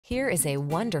Here is a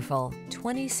wonderful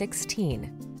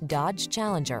 2016 Dodge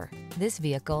Challenger. This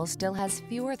vehicle still has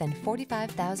fewer than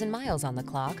 45,000 miles on the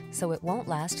clock, so it won't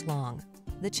last long.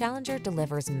 The Challenger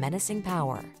delivers menacing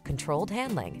power, controlled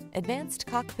handling, advanced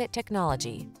cockpit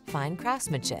technology, fine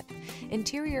craftsmanship,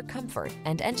 interior comfort,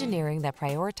 and engineering that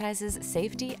prioritizes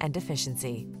safety and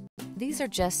efficiency. These are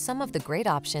just some of the great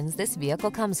options this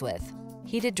vehicle comes with: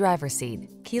 heated driver's seat,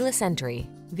 keyless entry,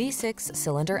 V6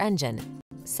 cylinder engine,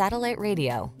 satellite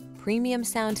radio, premium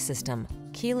sound system,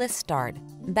 keyless start,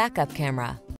 backup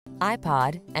camera,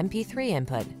 iPod, MP3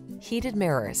 input, heated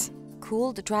mirrors,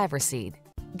 cooled driver's seat.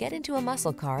 Get into a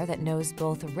muscle car that knows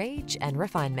both rage and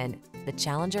refinement. The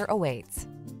Challenger awaits.